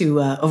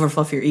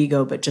overfluff your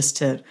ego, but just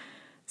to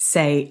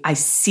say, I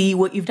see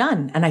what you've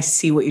done and I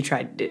see what you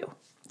tried to do.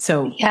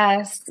 So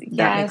yes,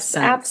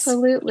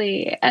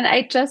 absolutely. And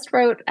I just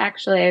wrote,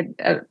 actually,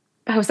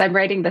 I'm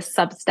writing this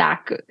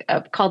Substack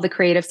called The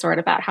Creative Sort,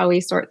 about how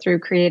we sort through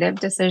creative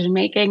decision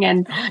making.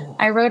 And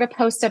I wrote a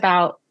post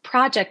about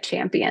project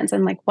champions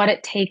and like what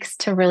it takes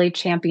to really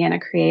champion a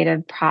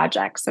creative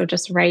project. So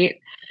just right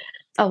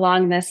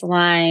along this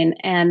line,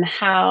 and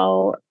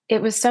how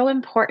it was so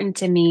important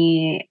to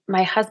me.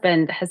 My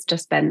husband has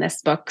just been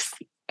this book's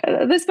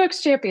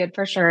champion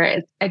for sure.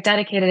 I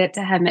dedicated it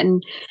to him.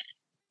 And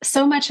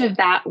so much of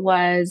that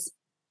was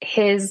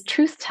his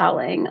truth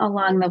telling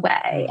along the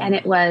way. And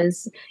it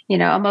was,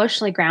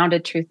 emotionally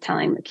grounded truth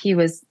telling. Like he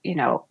was,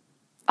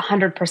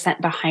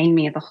 100% behind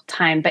me the whole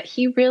time, but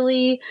he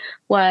really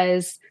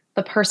was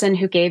the person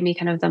who gave me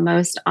kind of the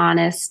most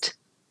honest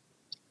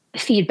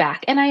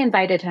feedback. And I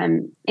invited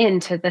him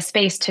into the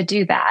space to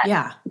do that.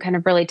 Yeah. Kind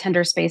of really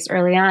tender space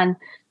early on.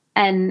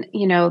 And,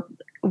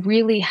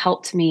 really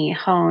helped me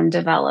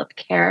develop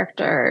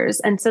characters.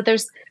 And so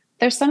there's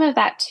some of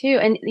that too.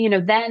 And,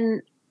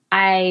 then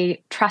I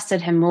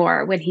trusted him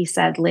more when he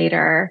said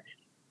later,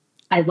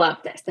 I love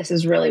this. This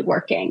is really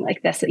working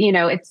like this.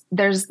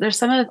 There's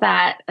some of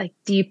that like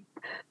deep,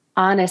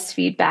 honest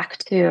feedback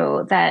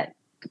too, that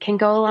can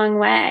go a long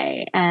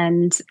way.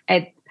 And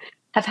I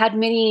have had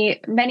many,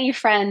 many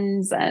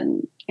friends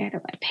and my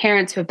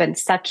parents who have been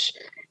such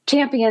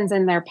champions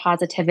in their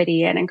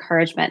positivity and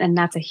encouragement. And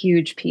that's a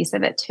huge piece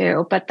of it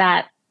too. But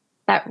that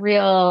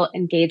real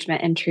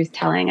engagement in truth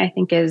telling, I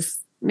think, is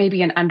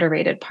maybe an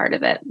underrated part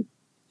of it.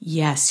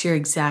 Yes, you're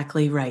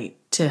exactly right.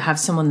 To have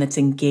someone that's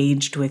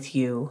engaged with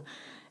you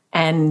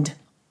and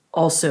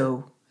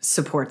also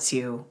supports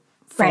you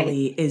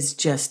fully is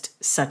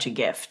just such a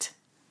gift.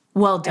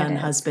 Well done,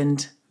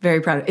 husband.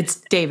 Very proud. It's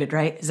David,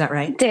 right? Is that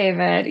right?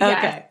 David. Okay.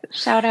 Yes.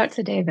 Shout out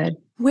to David.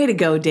 Way to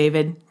go,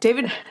 David.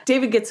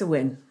 David gets a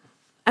win.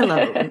 I love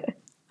it when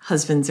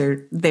husbands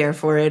are there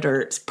for it,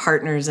 or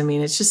partners. I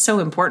mean, it's just so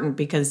important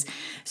because,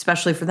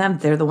 especially for them,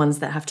 they're the ones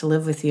that have to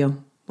live with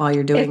you while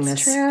you're doing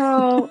this.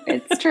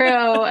 It's true.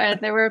 And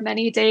there were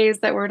many days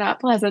that were not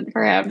pleasant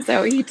for him.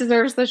 So he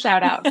deserves the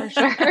shout out for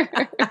sure.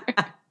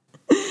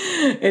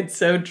 It's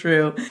so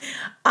true.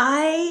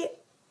 I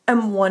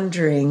am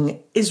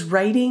wondering, is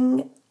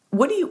writing,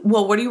 what are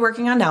you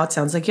working on now? It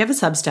sounds like you have a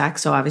Substack.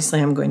 So obviously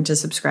I'm going to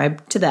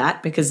subscribe to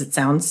that because it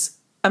sounds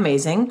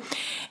amazing.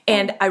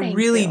 And I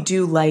really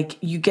do like,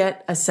 you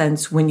get a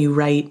sense when you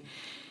write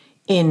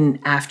in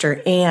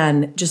after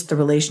Anne, just the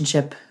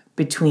relationship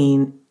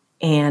between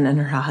Anne and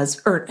her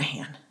husband, or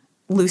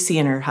Lucy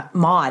and her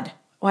Maud.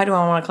 Why do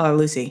I want to call her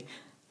Lucy?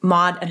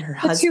 Maud and her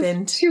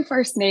husband. Two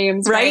first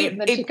names, right?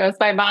 And then she goes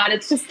by Maud.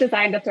 It's just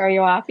designed to throw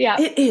you off. Yeah.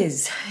 It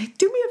is.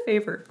 Do me a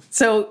favor.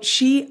 So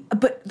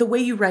but the way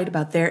you write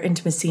about their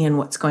intimacy and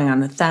what's going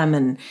on with them,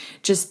 and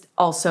just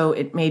also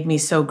it made me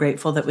so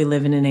grateful that we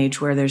live in an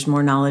age where there's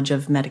more knowledge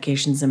of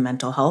medications and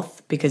mental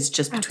health, because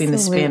just between the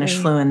Spanish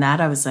flu and that,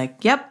 I was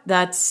like, yep,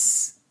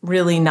 that's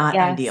really not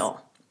ideal.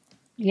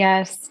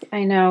 Yes,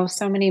 I know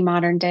so many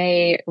modern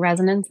day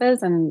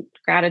resonances, and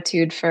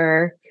gratitude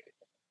for,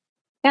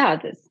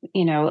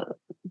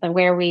 the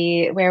where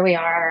we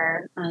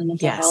are on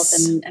mental health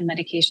and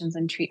medications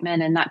and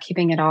treatment, and not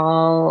keeping it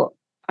all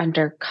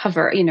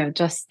undercover.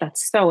 Just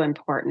that's so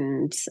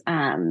important.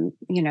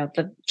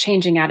 The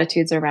changing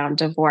attitudes around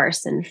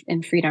divorce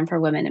and freedom for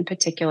women in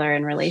particular,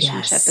 and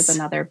relationship is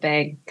another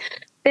big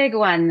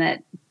one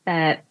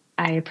that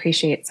I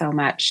appreciate so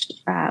much,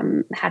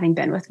 having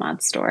been with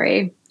Maud's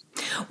story.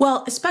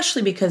 Well,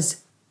 especially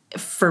because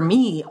for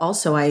me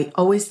also, I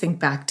always think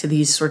back to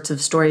these sorts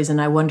of stories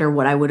and I wonder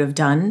what I would have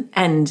done.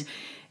 And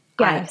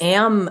I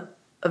am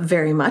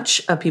very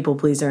much a people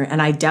pleaser,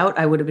 and I doubt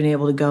I would have been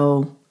able to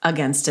go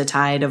against a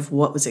tide of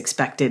what was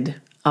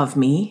expected of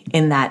me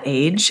in that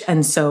age.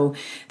 And so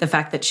the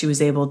fact that she was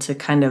able to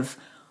kind of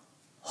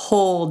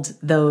hold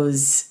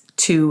those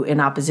two in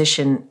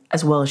opposition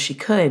as well as she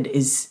could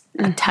is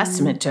a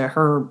testament to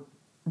her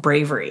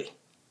bravery.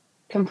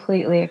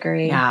 Completely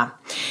agree. Yeah.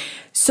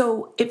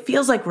 So it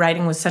feels like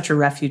writing was such a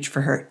refuge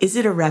for her. Is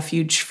it a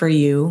refuge for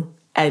you?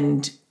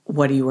 And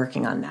what are you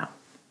working on now?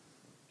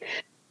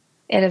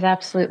 It is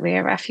absolutely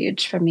a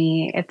refuge for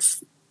me.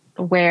 It's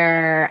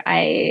where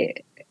I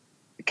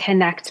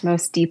connect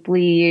most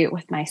deeply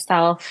with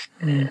myself.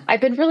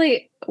 I've been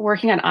really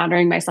working on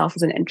honoring myself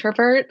as an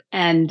introvert,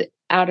 and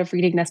out of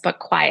reading this book,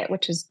 Quiet,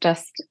 which is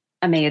just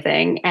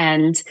amazing.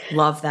 And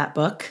love that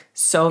book.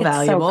 So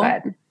valuable. So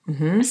good.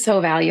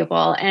 So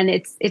valuable. And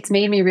it's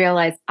made me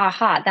realize,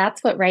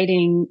 that's what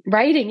writing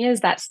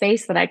is, that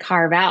space that I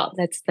carve out.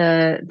 That's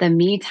the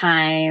me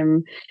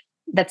time.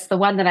 That's the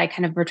one that I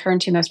kind of return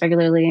to most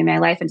regularly in my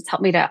life. And it's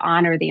helped me to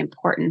honor the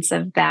importance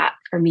of that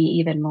for me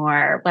even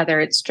more, whether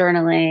it's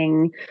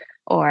journaling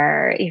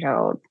or,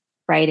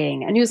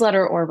 writing a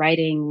newsletter or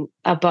writing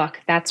a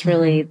book. That's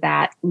really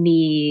that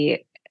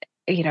me,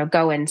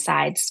 go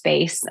inside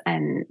space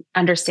and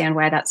understand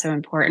why that's so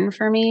important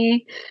for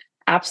me.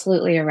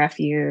 Absolutely a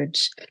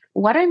refuge.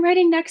 What I'm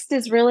writing next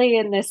is really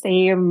in the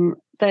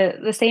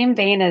same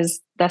vein as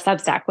the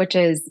Substack, which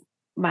is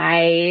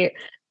my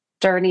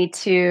journey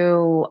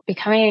to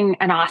becoming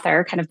an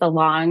author, kind of the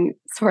long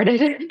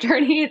sorted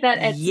journey that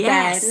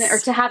it's been, or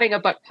to having a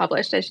book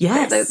published. I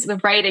should say. The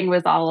writing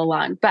was all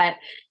along,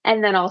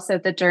 and then also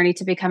the journey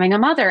to becoming a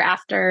mother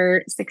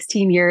after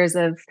 16 years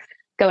of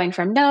going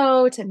from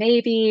no to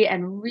maybe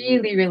and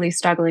really, really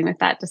struggling with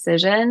that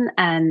decision.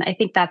 And I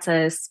think that's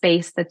a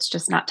space that's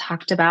just not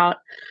talked about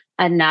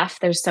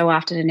enough. There's so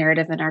often a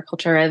narrative in our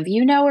culture of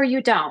you know or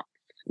you don't.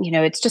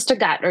 It's just a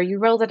gut, or you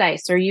roll the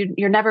dice, or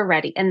you're never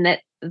ready. And that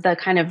the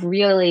kind of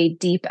really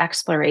deep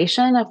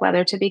exploration of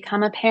whether to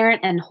become a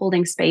parent and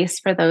holding space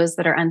for those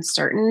that are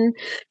uncertain,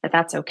 that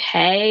that's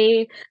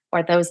okay,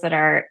 or those that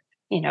are,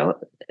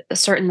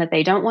 certain that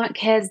they don't want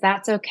kids,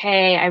 that's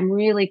okay. I'm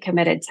really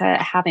committed to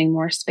having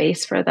more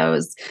space for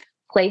those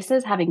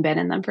places, having been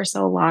in them for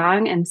so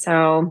long. And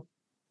so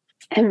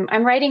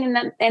I'm writing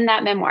in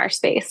that memoir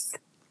space.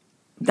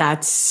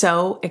 That's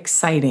so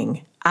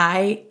exciting.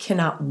 I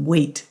cannot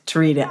wait to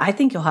read it. I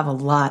think you'll have a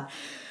lot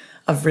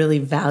of really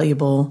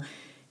valuable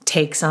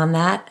takes on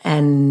that.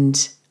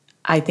 And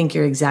I think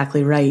you're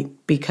exactly right,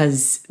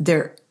 because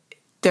there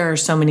are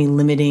so many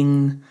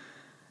limiting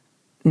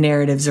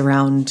narratives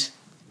around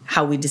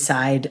how we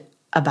decide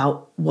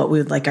about what we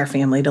would like our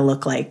family to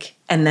look like.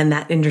 And then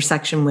that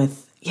intersection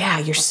with,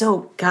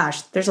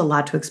 there's a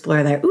lot to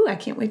explore there. Ooh, I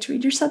can't wait to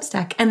read your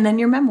Substack and then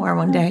your memoir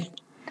one day.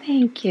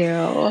 Thank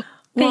you.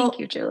 Thank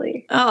you,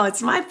 Julie. Oh,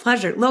 it's my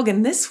pleasure.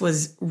 Logan, this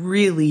was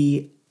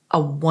really a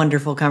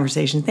wonderful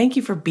conversation. Thank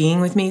you for being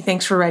with me.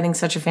 Thanks for writing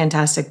such a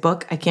fantastic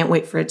book. I can't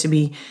wait for it to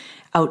be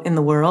out in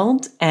the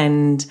world.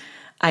 And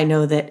I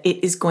know that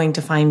it is going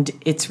to find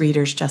its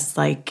readers just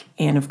like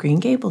Anne of Green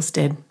Gables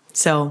did.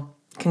 So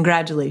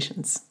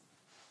congratulations.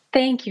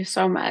 Thank you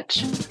so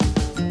much.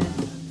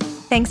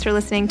 Thanks for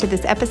listening to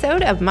this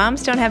episode of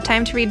Moms Don't Have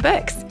Time to Read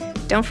Books.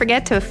 Don't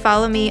forget to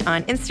follow me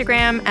on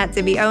Instagram at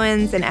Zibby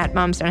Owens and at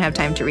Moms Don't Have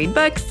Time to Read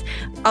Books.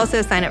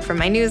 Also sign up for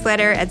my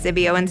newsletter at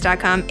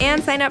zibbyowens.com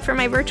and sign up for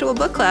my virtual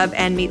book club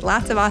and meet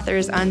lots of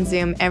authors on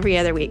Zoom every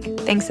other week.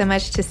 Thanks so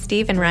much to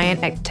Steve and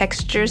Ryan at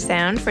Texture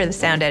Sound for the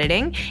sound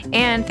editing.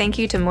 And thank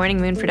you to Morning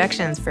Moon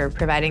Productions for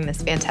providing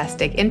this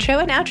fantastic intro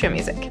and outro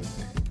music.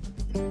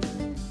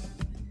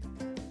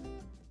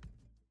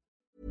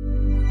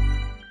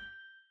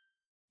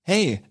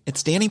 Hey,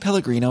 it's Danny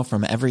Pellegrino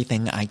from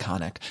Everything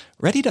Iconic.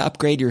 Ready to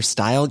upgrade your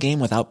style game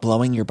without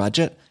blowing your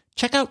budget?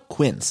 Check out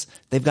Quince.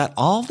 They've got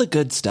all the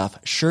good stuff,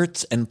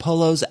 shirts and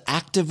polos,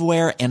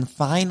 activewear, and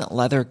fine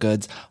leather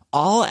goods,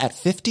 all at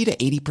 50 to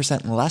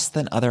 80% less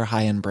than other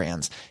high-end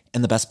brands.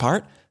 And the best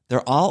part?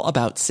 They're all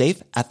about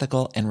safe,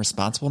 ethical, and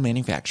responsible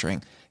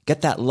manufacturing.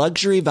 Get that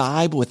luxury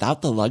vibe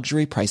without the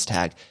luxury price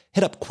tag.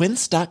 Hit up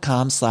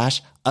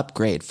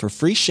quince.com/upgrade for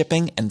free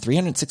shipping and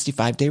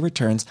 365-day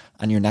returns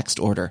on your next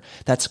order.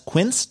 That's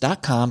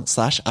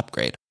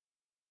quince.com/upgrade.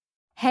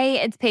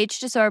 Hey, it's Paige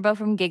DeSorbo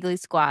from Giggly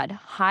Squad.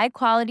 High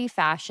quality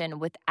fashion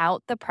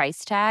without the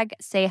price tag.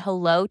 Say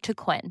hello to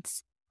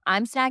Quince.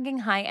 I'm snagging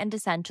high-end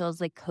essentials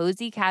like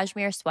cozy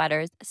cashmere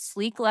sweaters,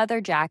 sleek leather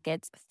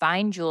jackets,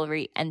 fine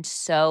jewelry, and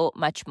so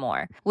much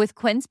more. With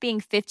Quince being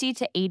 50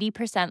 to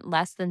 80%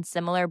 less than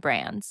similar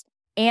brands.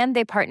 And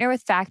they partner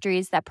with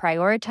factories that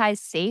prioritize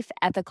safe,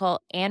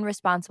 ethical, and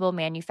responsible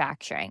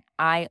manufacturing.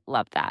 I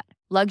love that.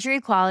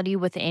 Luxury quality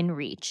within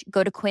reach.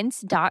 Go to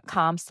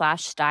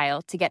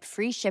quince.com/style to get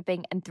free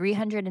shipping and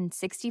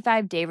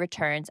 365-day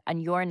returns on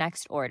your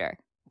next order.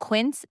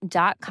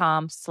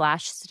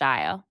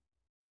 Quince.com/style.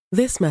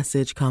 This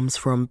message comes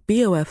from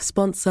BOF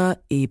sponsor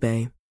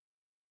eBay.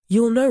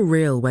 You'll know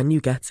real when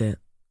you get it.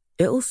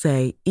 It'll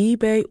say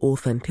eBay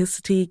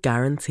Authenticity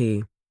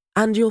Guarantee.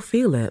 And you'll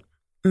feel it.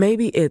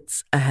 Maybe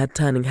it's a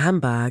head-turning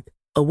handbag,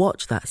 a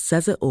watch that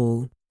says it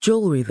all,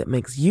 jewelry that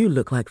makes you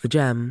look like the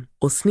gem,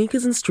 or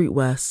sneakers and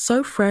streetwear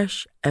so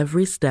fresh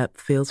every step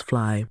feels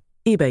fly.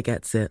 eBay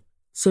gets it.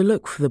 So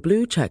look for the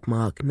blue check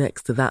mark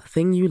next to that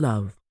thing you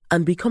love.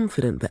 And be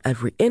confident that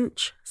every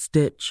inch,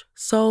 stitch,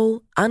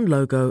 sole, and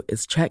logo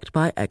is checked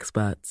by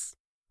experts.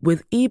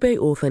 With eBay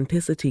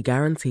Authenticity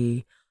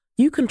Guarantee,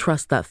 you can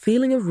trust that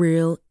feeling of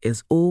real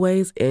is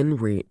always in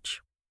reach.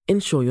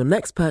 Ensure your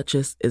next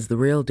purchase is the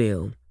real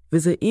deal.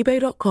 Visit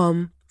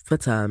ebay.com for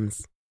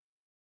terms.